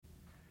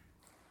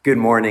Good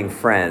morning,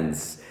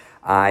 friends.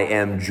 I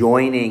am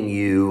joining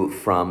you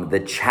from the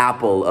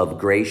chapel of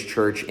Grace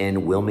Church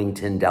in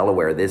Wilmington,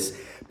 Delaware. This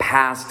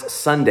past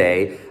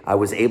Sunday, I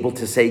was able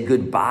to say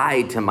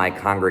goodbye to my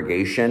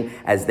congregation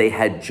as they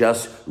had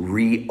just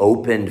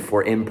reopened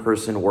for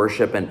in-person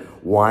worship and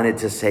wanted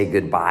to say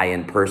goodbye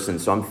in person.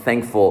 So I'm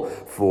thankful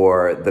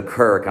for the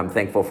Kirk. I'm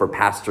thankful for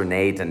Pastor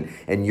Nate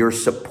and your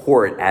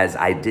support as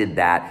I did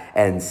that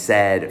and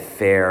said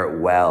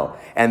farewell.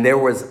 And there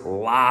was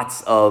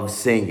lots of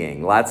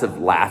singing, lots of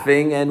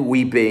laughing and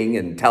weeping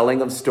and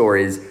telling of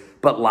stories,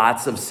 but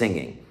lots of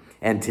singing.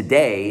 And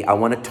today I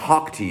want to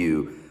talk to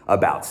you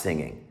about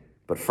singing.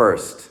 But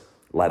first,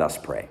 let us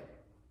pray.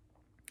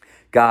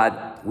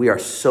 God, we are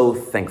so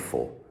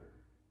thankful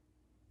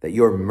that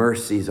your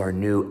mercies are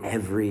new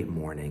every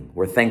morning.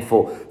 We're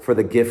thankful for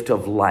the gift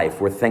of life.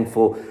 We're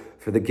thankful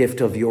for the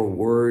gift of your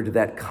word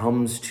that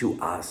comes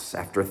to us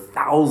after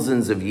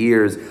thousands of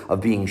years of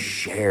being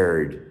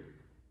shared.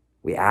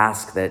 We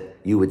ask that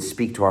you would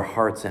speak to our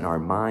hearts and our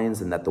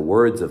minds, and that the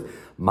words of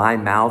my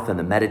mouth and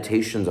the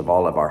meditations of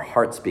all of our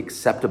hearts be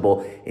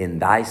acceptable in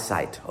thy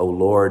sight, O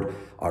Lord,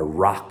 our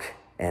rock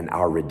and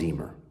our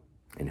Redeemer,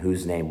 in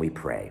whose name we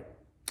pray.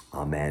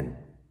 Amen.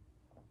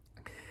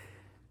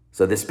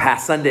 So this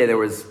past Sunday, there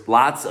was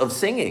lots of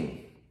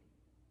singing.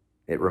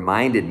 It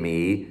reminded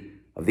me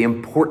of the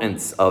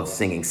importance of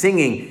singing.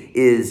 Singing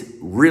is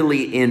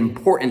really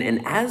important.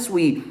 And as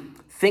we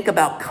think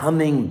about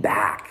coming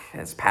back,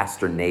 as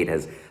Pastor Nate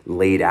has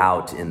laid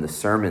out in the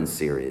sermon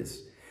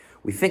series,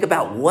 we think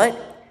about what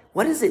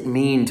does it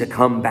mean to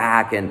come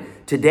back? And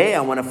today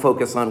I want to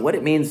focus on what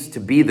it means to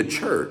be the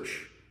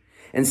church.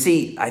 And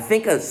see, I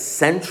think a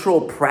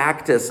central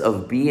practice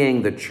of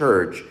being the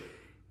church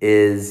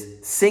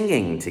is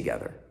singing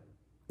together.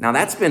 Now,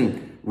 that's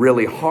been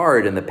really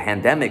hard in the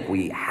pandemic.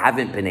 We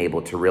haven't been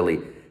able to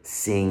really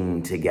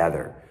sing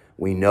together.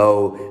 We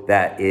know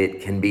that it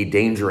can be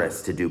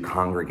dangerous to do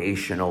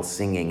congregational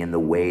singing in the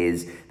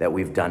ways that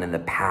we've done in the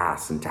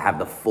past and to have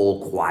the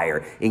full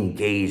choir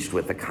engaged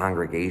with the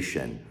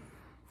congregation.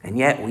 And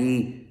yet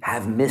we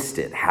have missed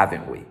it,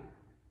 haven't we?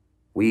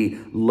 We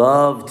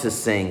love to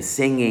sing.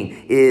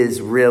 Singing is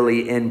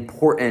really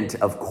important,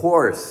 of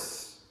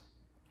course.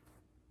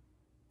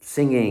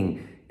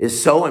 Singing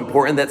is so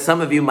important that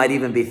some of you might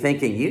even be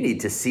thinking, you need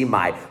to see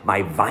my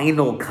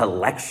vinyl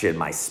collection,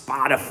 my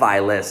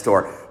Spotify list,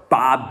 or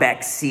Bob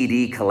Beck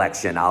CD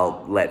collection.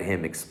 I'll let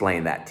him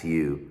explain that to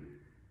you.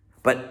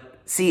 But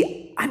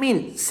see,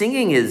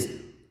 singing is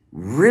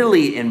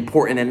really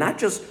important, and not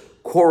just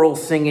choral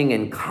singing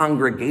and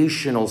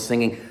congregational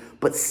singing,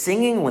 but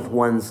singing with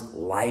one's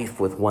life,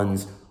 with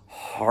one's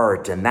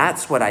heart. And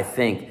that's what I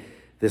think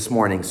this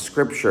morning's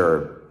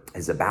scripture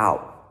is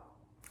about.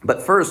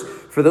 But first,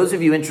 for those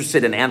of you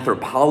interested in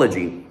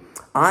anthropology,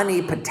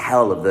 Ani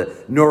Patel of the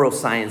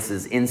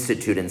Neurosciences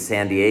Institute in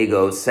San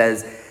Diego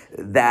says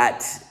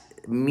that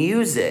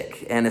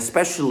music, and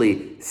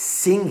especially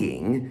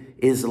singing,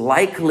 is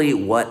likely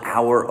what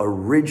our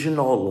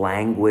original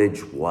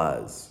language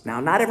was. Now,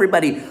 not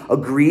everybody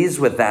agrees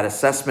with that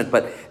assessment,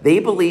 but they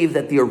believe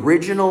that the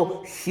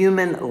original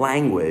human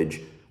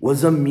language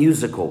was a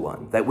musical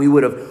one, that we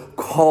would have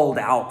called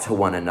out to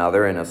one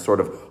another in a sort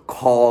of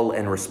call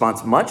and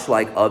response, much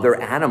like other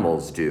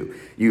animals do.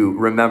 You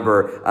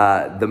remember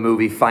the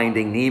movie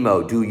Finding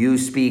Nemo. Do you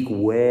speak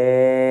whale?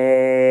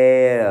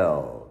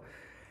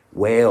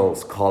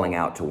 Whales calling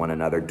out to one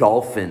another,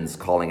 dolphins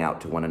calling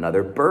out to one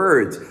another,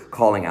 birds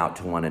calling out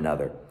to one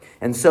another.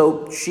 And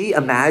so she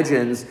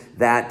imagines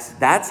that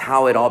that's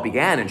how it all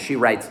began. And she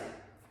writes,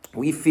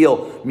 we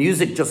feel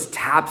music just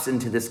taps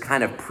into this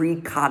kind of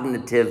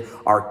precognitive,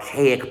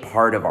 archaic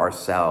part of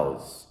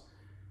ourselves.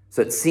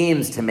 So it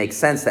seems to make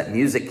sense that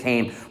music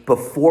came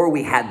before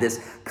we had this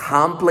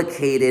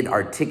complicated,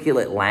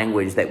 articulate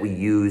language that we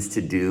use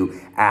to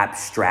do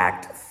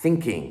abstract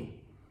thinking.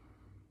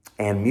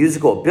 And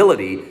musical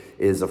ability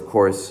is, of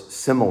course,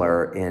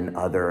 similar in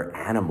other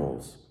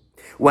animals.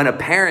 When a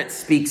parent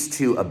speaks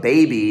to a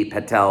baby,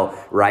 Patel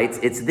writes,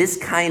 it's this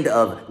kind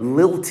of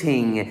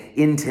lilting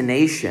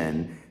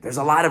intonation. There's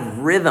a lot of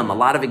rhythm, a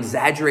lot of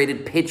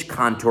exaggerated pitch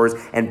contours,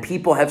 and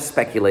people have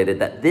speculated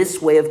that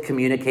this way of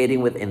communicating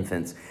with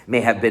infants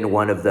may have been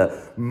one of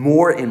the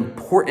more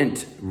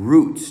important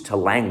roots to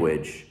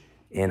language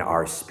in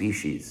our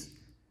species.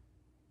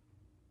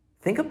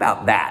 Think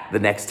about that the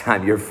next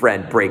time your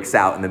friend breaks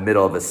out in the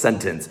middle of a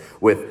sentence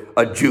with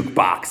a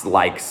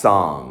jukebox-like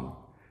song.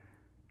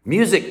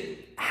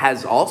 Music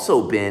has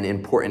also been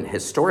important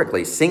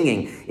historically,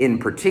 singing in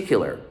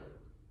particular.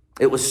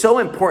 It was so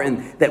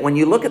important that when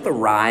you look at the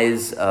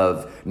rise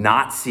of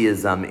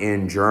Nazism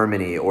in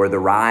Germany or the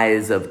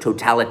rise of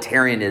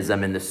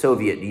totalitarianism in the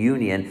Soviet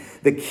Union,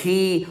 the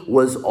key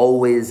was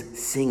always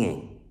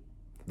singing.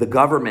 The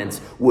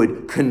governments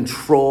would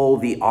control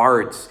the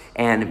arts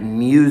and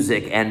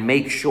music and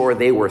make sure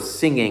they were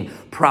singing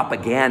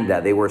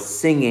propaganda. They were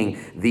singing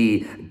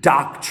the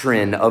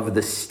doctrine of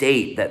the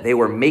state, that they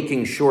were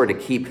making sure to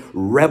keep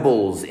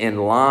rebels in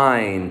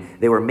line.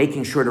 They were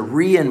making sure to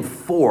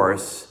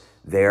reinforce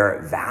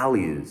their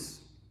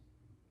values.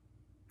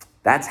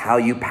 That's how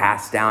you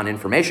pass down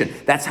information.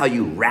 That's how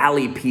you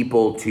rally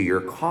people to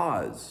your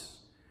cause.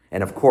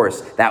 And of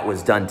course, that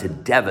was done to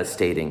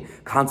devastating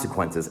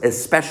consequences,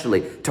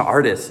 especially to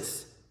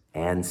artists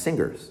and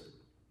singers.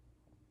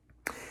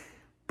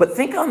 But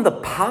think on the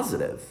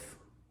positive.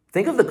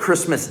 Think of the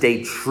Christmas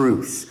Day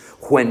truce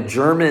when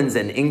Germans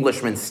and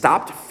Englishmen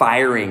stopped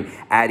firing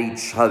at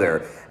each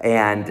other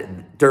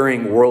and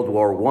during World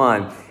War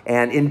I,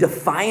 and in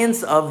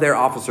defiance of their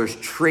officers,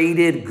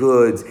 traded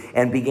goods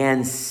and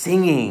began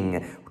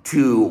singing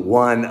to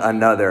one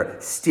another,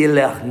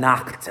 Stille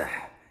Nacht,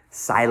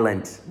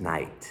 silent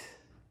night.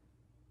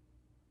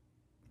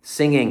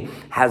 Singing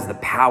has the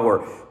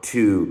power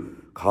to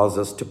cause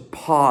us to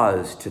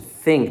pause, to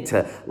think,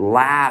 to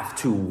laugh,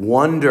 to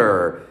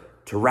wonder,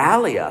 to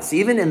rally us,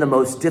 even in the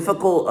most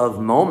difficult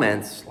of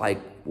moments like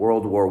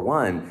World War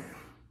I.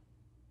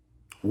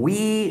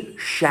 We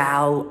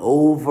shall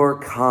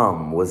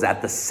overcome was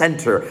at the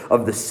center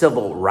of the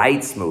civil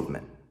rights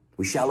movement.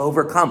 We shall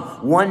overcome.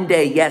 One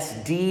day, yes,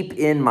 deep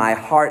in my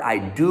heart, I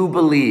do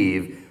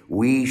believe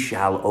we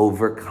shall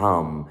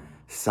overcome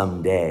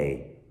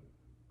someday.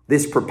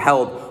 This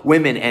propelled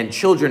women and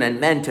children and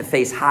men to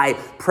face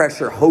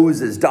high-pressure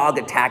hoses, dog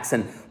attacks,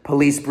 and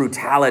police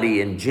brutality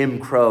in Jim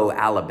Crow,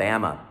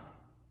 Alabama.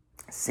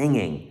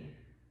 Singing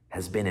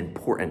has been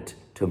important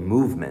to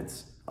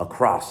movements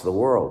across the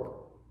world.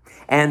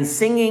 And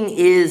singing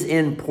is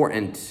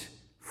important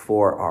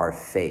for our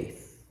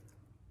faith.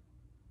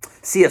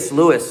 C.S.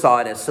 Lewis saw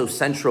it as so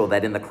central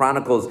that in the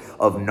Chronicles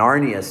of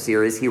Narnia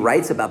series, he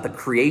writes about the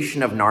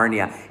creation of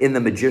Narnia in The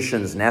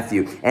Magician's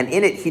Nephew. And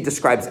in it, he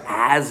describes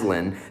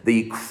Aslan,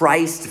 the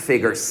Christ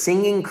figure,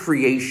 singing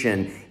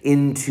creation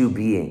into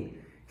being.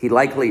 He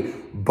likely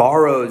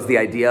borrows the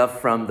idea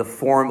from the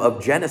form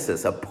of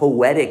Genesis, a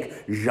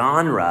poetic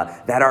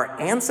genre that our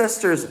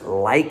ancestors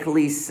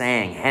likely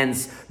sang,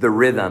 hence the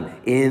rhythm,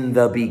 in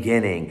the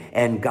beginning.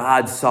 And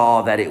God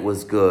saw that it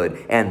was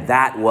good, and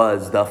that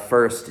was the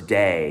first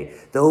day.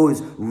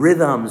 Those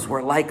rhythms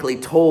were likely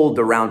told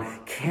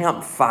around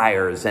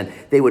campfires, and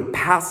they would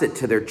pass it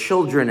to their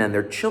children and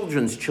their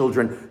children's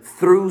children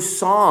through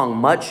song,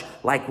 much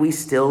like we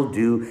still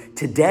do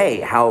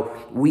today,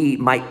 how we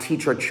might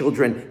teach our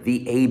children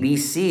the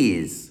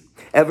ABCs.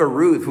 Eva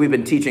Ruth, we've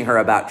been teaching her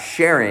about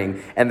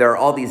sharing, and there are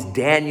all these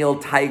Daniel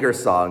Tiger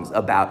songs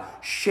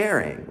about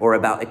sharing or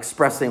about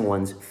expressing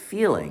one's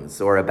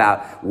feelings or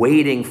about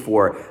waiting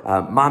for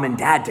mom and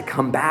dad to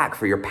come back,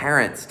 for your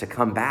parents to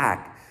come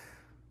back.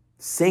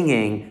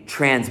 Singing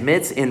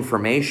transmits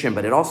information,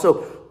 but it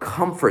also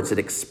comforts, it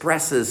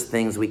expresses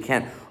things we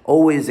can't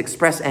always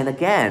express, and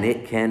again,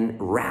 it can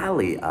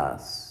rally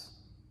us.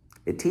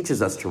 It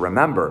teaches us to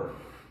remember.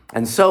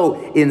 And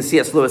so in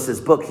C.S.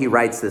 Lewis's book, he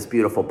writes this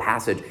beautiful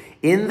passage.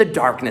 In the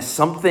darkness,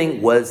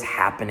 something was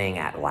happening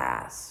at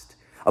last.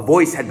 A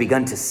voice had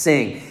begun to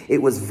sing.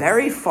 It was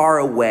very far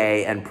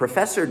away, and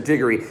Professor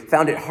Diggory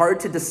found it hard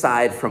to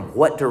decide from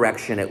what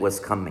direction it was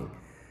coming.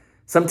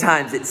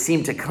 Sometimes it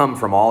seemed to come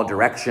from all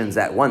directions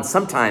at once.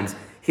 Sometimes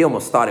he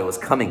almost thought it was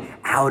coming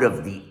out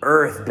of the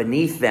earth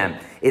beneath them.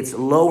 Its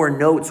lower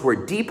notes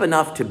were deep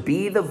enough to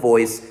be the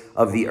voice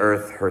of the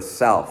earth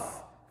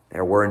herself.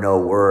 There were no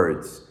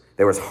words.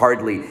 There was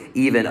hardly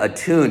even a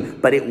tune,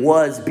 but it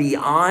was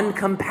beyond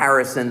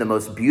comparison the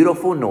most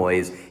beautiful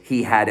noise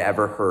he had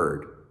ever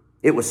heard.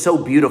 It was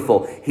so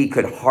beautiful he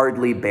could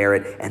hardly bear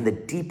it, and the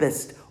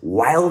deepest,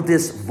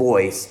 wildest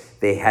voice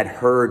they had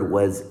heard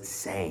was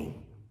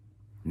saying,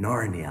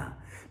 Narnia,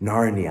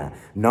 Narnia,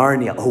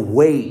 Narnia,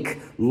 awake,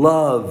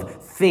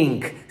 love,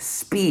 think,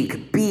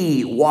 speak,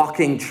 be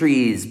walking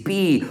trees,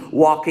 be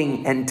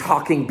walking and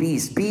talking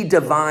beasts, be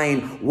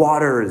divine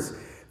waters.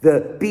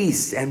 The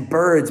beasts and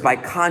birds, by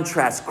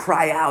contrast,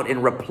 cry out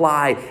in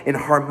reply in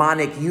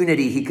harmonic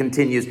unity, he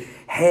continues.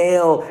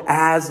 Hail,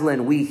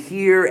 Aslan, we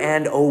hear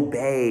and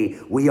obey.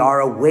 We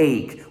are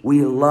awake,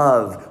 we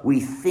love, we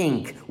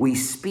think, we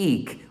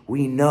speak,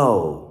 we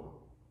know.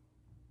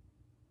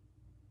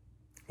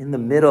 In the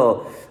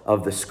middle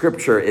of the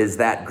scripture is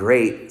that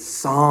great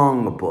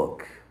song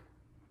book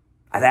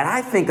that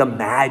I think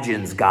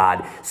imagines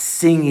God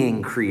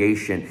singing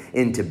creation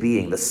into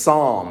being. The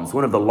Psalms,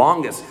 one of the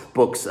longest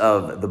books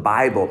of the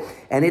Bible.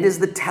 And it is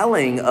the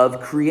telling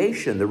of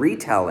creation, the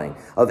retelling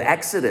of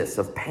Exodus,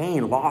 of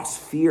pain, loss,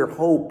 fear,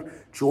 hope,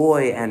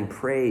 joy, and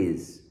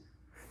praise.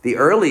 The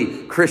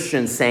early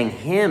Christians sang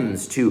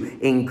hymns to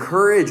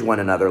encourage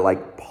one another,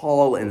 like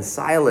Paul and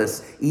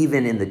Silas,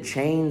 even in the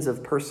chains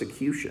of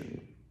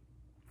persecution.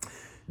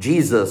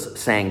 Jesus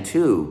sang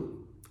too,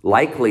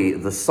 likely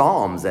the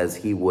Psalms as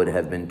he would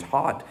have been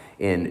taught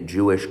in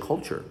Jewish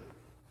culture.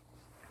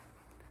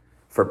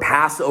 For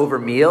Passover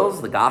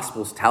meals, the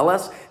Gospels tell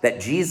us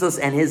that Jesus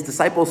and his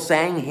disciples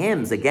sang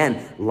hymns,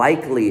 again,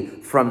 likely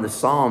from the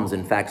Psalms.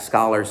 In fact,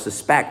 scholars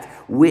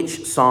suspect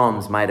which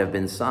Psalms might have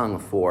been sung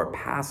for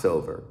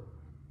Passover.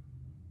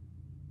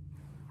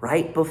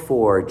 Right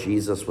before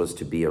Jesus was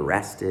to be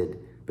arrested,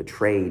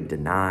 betrayed,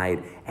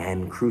 denied,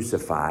 and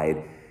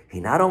crucified, he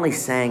not only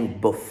sang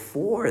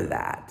before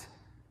that,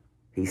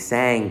 he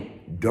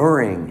sang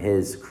during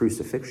his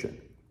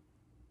crucifixion.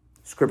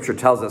 Scripture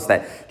tells us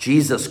that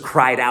Jesus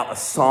cried out a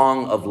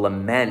song of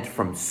lament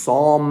from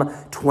Psalm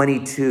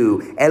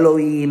 22,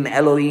 Elohim,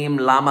 Elohim,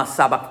 lama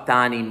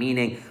sabachthani,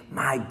 meaning,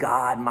 my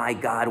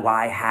God,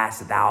 why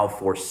hast thou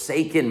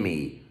forsaken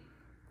me?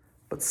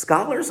 But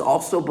scholars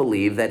also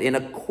believe that in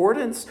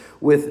accordance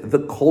with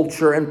the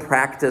culture and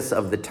practice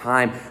of the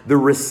time, the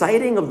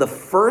reciting of the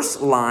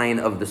first line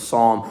of the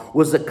psalm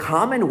was a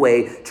common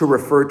way to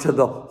refer to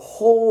the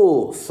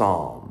whole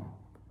psalm.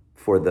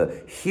 For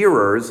the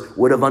hearers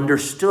would have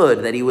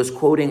understood that he was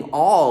quoting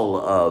all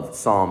of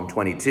Psalm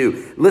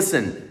 22.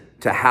 Listen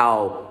to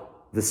how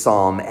the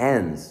psalm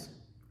ends.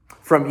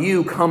 From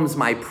you comes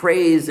my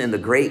praise in the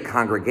great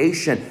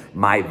congregation.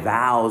 My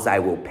vows I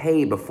will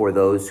pay before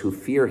those who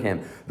fear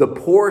him. The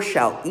poor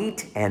shall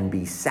eat and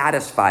be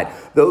satisfied.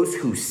 Those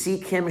who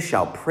seek him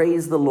shall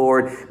praise the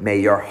Lord. May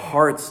your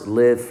hearts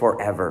live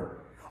forever.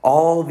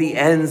 All the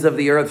ends of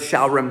the earth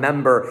shall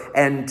remember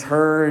and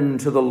turn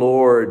to the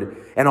Lord,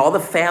 and all the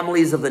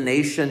families of the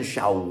nations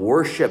shall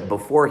worship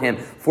before him.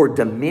 For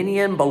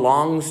dominion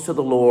belongs to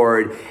the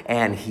Lord,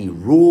 and he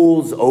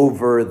rules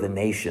over the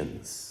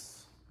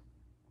nations.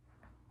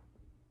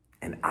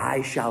 And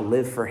I shall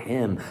live for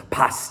him.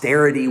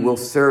 Posterity will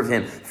serve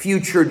him.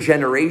 Future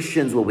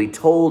generations will be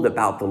told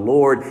about the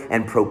Lord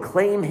and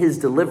proclaim his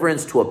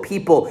deliverance to a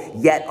people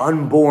yet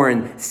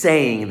unborn,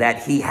 saying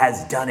that he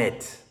has done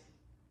it.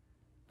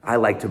 I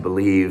like to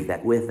believe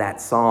that with that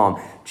psalm,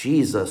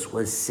 Jesus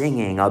was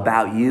singing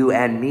about you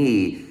and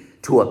me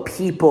to a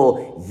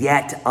people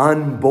yet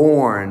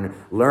unborn,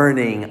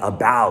 learning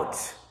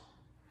about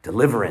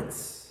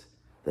deliverance,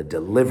 the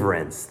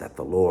deliverance that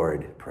the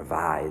Lord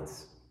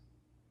provides.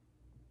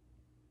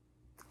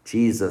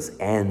 Jesus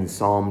ends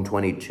Psalm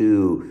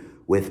 22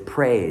 with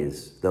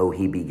praise, though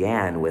he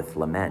began with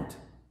lament.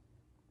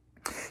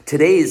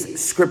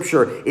 Today's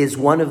scripture is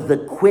one of the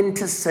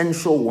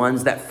quintessential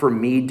ones that for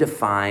me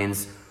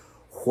defines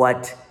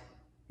what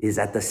is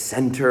at the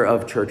center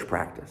of church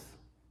practice.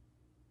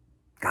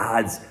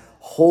 God's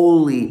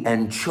holy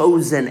and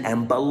chosen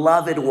and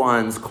beloved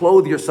ones,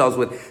 clothe yourselves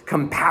with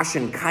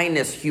compassion,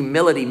 kindness,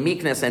 humility,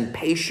 meekness, and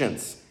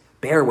patience.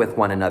 Bear with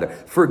one another.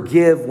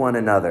 Forgive one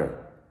another.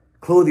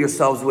 Clothe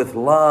yourselves with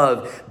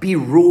love. Be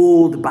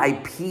ruled by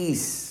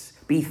peace.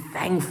 Be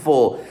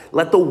thankful.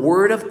 Let the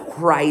word of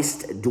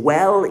Christ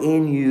dwell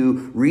in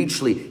you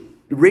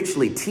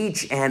richly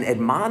teach and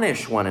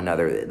admonish one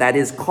another. That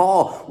is,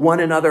 call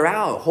one another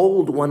out,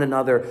 hold one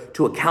another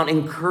to account,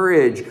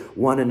 encourage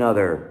one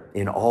another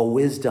in all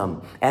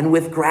wisdom. And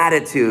with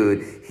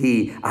gratitude,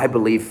 he, I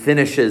believe,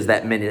 finishes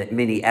that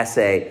mini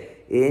essay.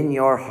 In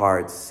your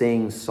hearts,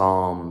 sing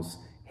psalms,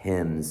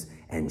 hymns,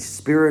 and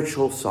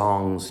spiritual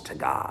songs to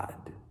God.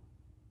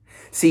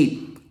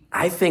 See,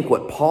 I think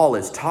what Paul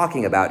is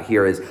talking about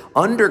here is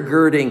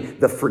undergirding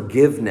the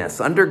forgiveness,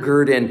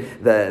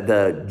 undergirding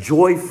the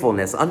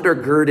joyfulness,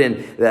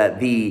 undergirding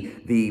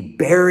the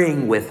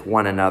bearing with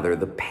one another,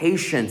 the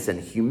patience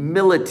and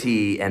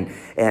humility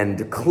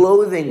and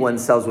clothing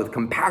oneself with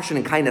compassion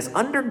and kindness.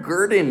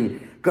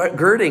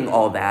 Girding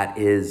all that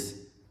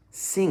is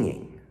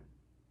singing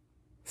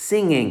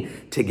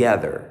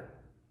together,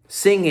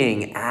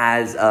 singing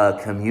as a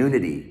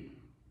community.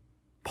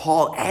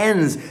 Paul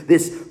ends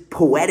this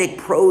poetic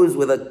prose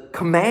with a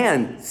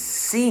command,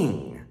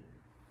 sing.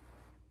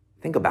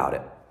 Think about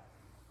it.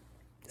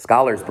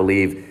 Scholars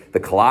believe the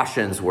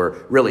Colossians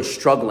were really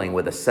struggling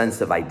with a sense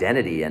of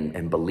identity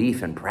and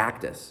belief and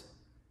practice.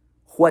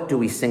 What do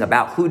we sing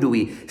about? Who do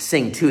we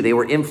sing to? They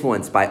were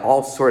influenced by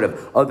all sort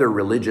of other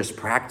religious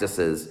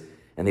practices,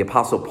 and the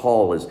Apostle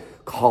Paul is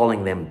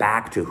calling them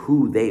back to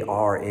who they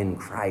are in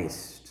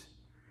Christ.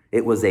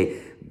 It was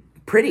a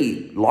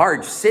pretty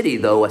large city,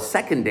 though a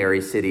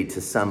secondary city to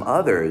some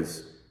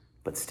others,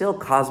 but still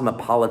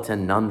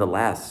cosmopolitan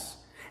nonetheless.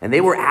 And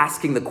they were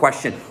asking the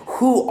question,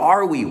 who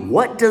are we?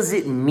 What does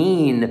it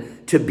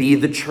mean to be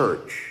the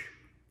church?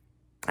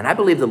 And I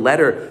believe the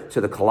letter to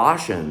the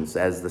Colossians,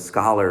 as the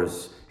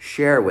scholars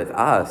share with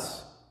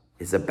us,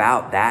 is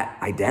about that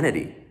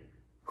identity.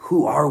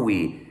 Who are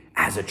we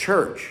as a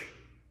church?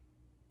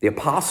 The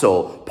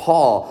Apostle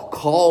Paul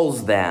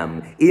calls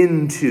them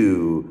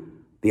into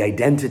the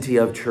identity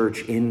of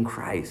church in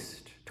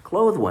Christ, to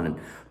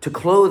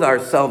clothe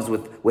ourselves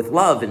with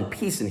love and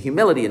peace and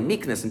humility and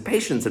meekness and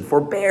patience and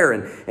forbear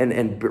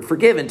and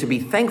forgive and to be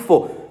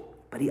thankful.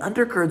 But he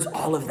undergirds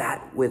all of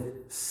that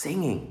with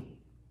singing.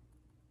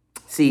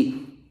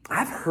 See,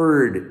 I've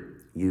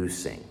heard you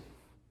sing.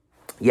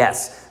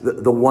 Yes,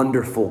 the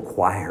wonderful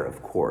choir,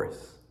 of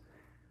course.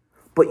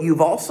 But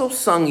you've also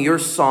sung your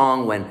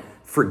song when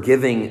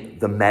forgiving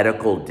the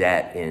medical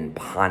debt in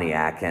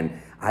Pontiac,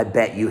 and I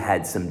bet you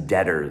had some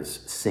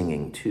debtors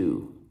singing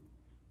too.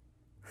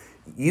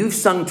 You've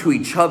sung to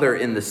each other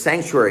in the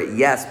sanctuary,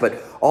 yes,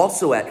 but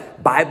also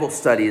at Bible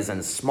studies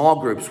and small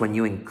groups when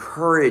you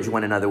encourage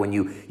one another, when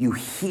you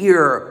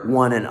hear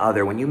one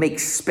another, when you make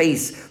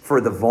space for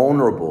the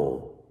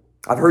vulnerable.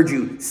 I've heard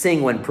you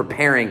sing when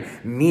preparing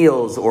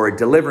meals or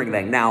delivering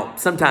them. Now,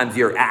 sometimes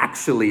you're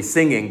actually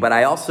singing, but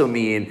I also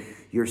mean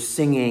you're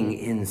singing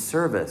in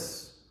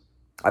service.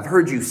 I've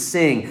heard you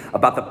sing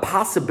about the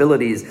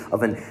possibilities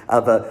of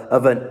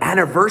an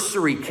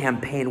anniversary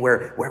campaign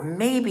where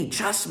maybe,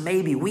 just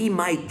maybe, we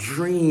might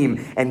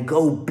dream and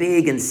go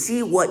big and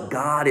see what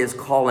God is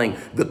calling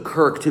the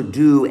Kirk to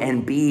do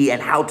and be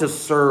and how to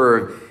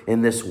serve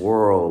in this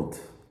world.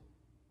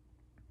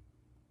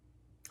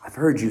 I've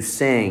heard you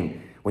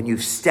sing when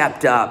you've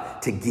stepped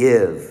up to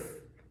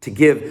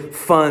give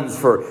funds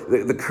for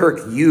the Kirk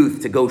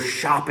youth to go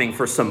shopping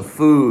for some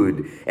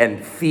food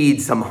and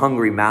feed some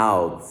hungry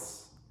mouths.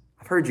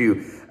 I've heard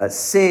you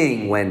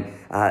sing when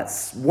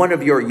one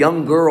of your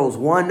young girls,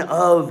 one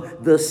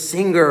of the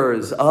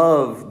singers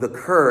of the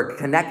Kirk,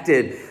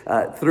 connected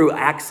through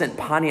Accent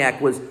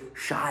Pontiac, was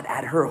shot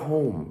at her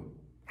home.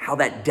 How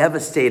that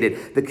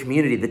devastated the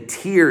community, the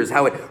tears,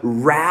 how it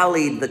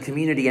rallied the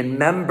community, and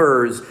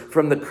members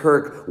from the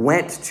Kirk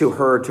went to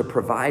her to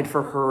provide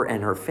for her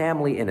and her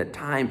family in a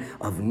time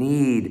of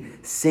need,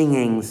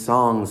 singing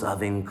songs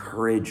of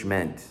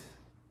encouragement.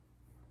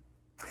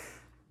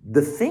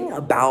 The thing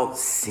about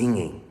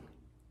singing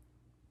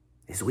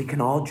is we can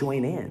all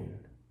join in.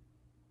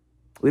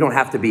 We don't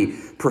have to be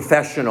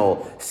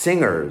professional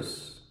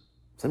singers.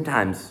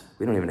 Sometimes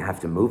we don't even have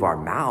to move our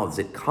mouths.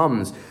 It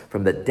comes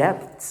from the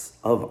depths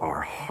of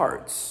our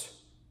hearts.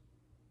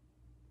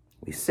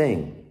 We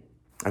sing.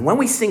 And when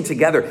we sing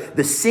together,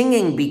 the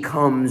singing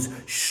becomes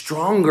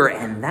stronger,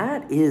 and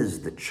that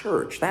is the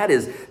church. That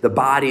is the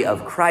body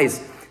of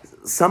Christ.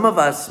 Some of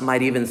us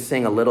might even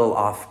sing a little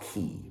off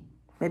key,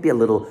 maybe a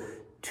little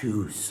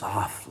too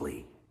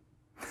softly.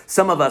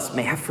 Some of us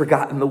may have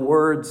forgotten the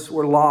words,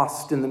 we're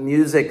lost in the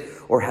music,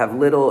 or have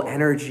little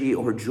energy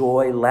or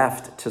joy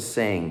left to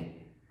sing.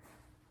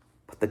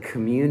 But the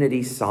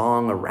community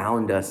song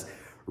around us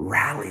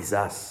rallies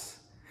us,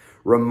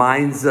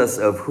 reminds us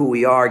of who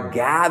we are,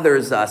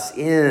 gathers us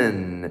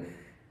in,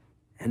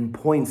 and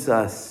points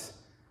us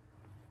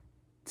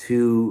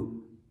to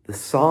the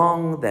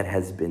song that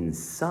has been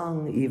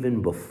sung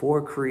even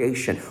before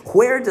creation.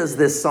 Where does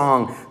this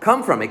song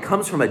come from? It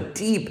comes from a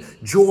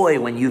deep joy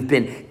when you've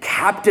been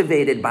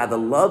captivated by the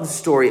love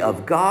story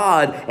of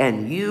God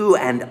and you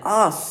and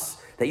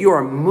us, that you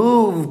are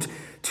moved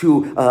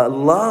to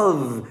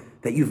love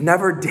that you've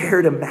never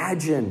dared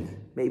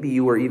imagine. Maybe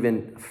you were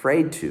even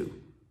afraid to.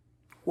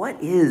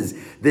 What is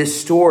this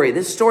story?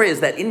 This story is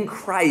that in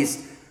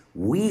Christ,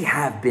 we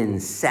have been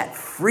set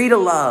free to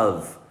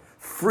love,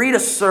 free to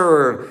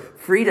serve,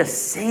 free to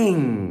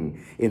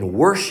sing in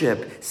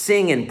worship,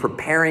 sing in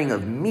preparing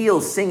of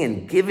meals, sing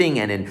in giving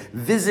and in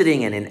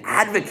visiting and in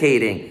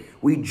advocating.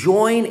 We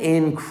join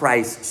in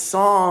Christ's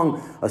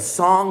song, a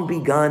song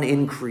begun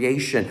in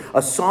creation,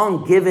 a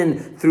song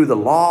given through the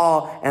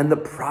law and the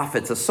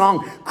prophets, a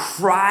song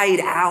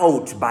cried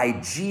out by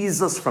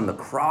Jesus from the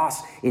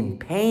cross in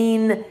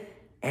pain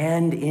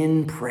and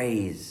in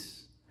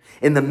praise,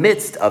 in the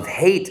midst of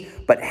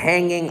hate, but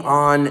hanging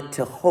on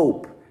to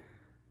hope,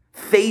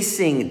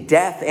 facing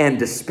death and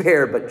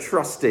despair, but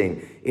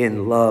trusting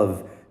in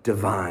love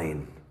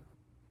divine.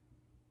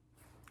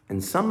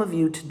 And some of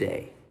you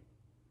today,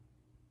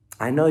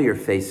 I know you're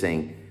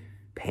facing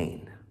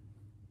pain.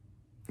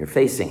 You're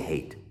facing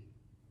hate.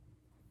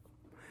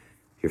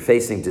 You're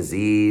facing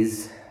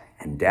disease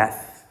and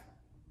death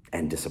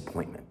and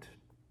disappointment.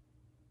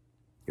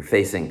 You're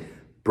facing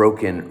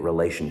broken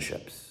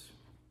relationships,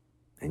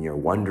 and you're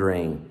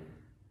wondering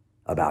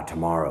about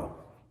tomorrow,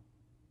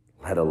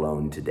 let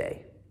alone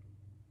today.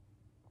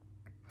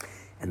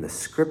 And the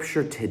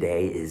scripture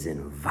today is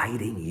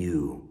inviting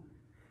you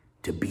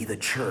to be the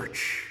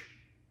church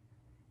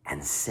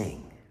and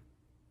sing.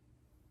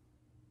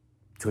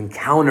 To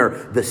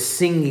encounter the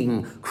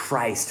singing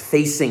Christ,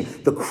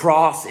 facing the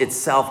cross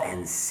itself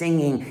and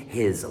singing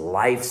his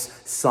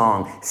life's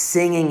song,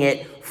 singing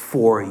it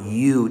for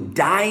you,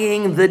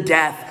 dying the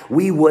death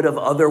we would have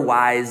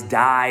otherwise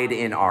died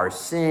in our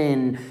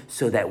sin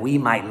so that we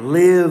might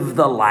live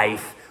the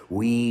life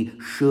we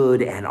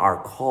should and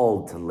are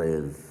called to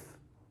live.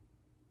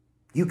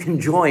 You can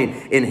join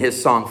in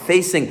his song,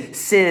 facing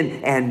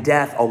sin and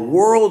death, a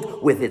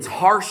world with its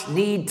harsh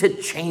need to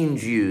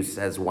change you,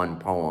 says one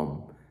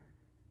poem.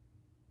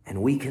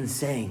 And we can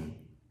sing,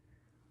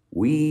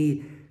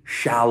 we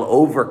shall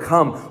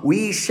overcome.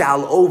 We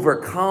shall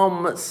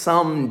overcome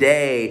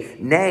someday.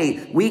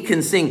 Nay, we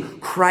can sing,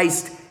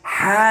 Christ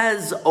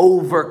has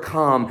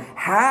overcome,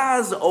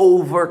 has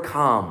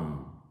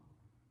overcome.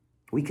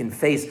 We can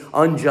face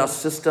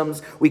unjust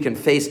systems. We can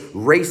face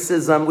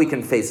racism. We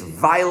can face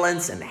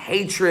violence and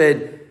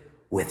hatred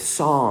with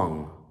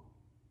song.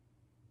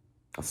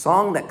 A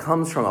song that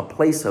comes from a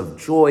place of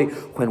joy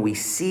when we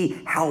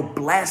see how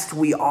blessed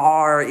we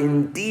are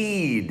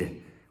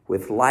indeed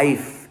with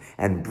life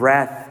and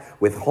breath,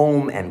 with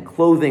home and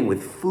clothing,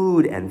 with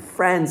food and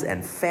friends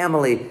and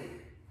family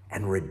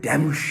and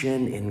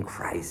redemption in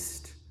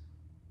Christ.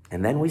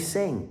 And then we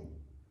sing.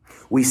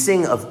 We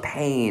sing of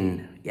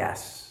pain,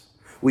 yes.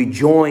 We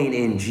join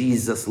in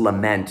Jesus'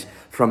 lament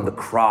from the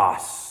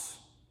cross.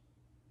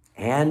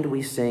 And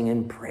we sing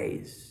in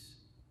praise.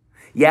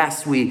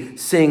 Yes, we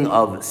sing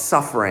of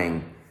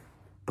suffering,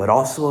 but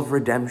also of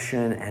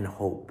redemption and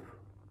hope.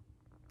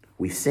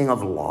 We sing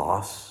of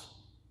loss,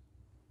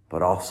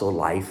 but also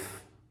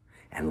life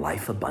and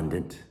life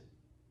abundant.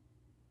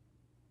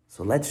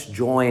 So let's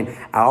join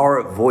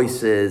our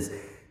voices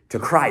to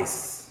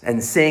Christ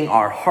and sing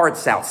our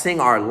hearts out, sing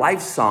our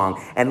life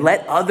song, and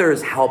let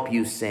others help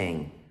you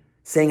sing.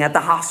 Sing at the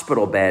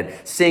hospital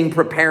bed, sing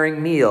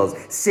preparing meals,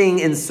 sing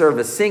in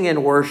service, sing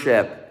in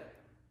worship.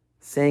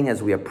 Sing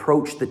as we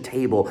approach the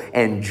table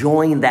and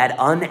join that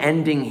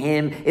unending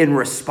hymn in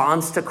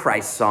response to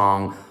Christ's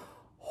song,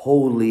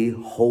 Holy,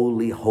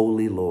 holy,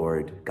 holy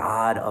Lord,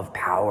 God of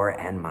power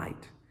and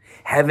might.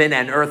 Heaven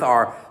and earth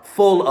are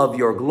full of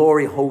your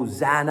glory.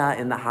 Hosanna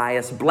in the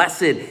highest.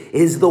 Blessed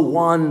is the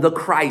one, the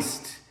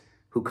Christ,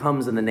 who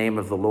comes in the name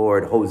of the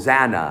Lord.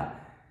 Hosanna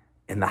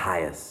in the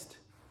highest.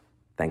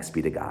 Thanks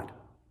be to God.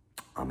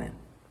 Amen.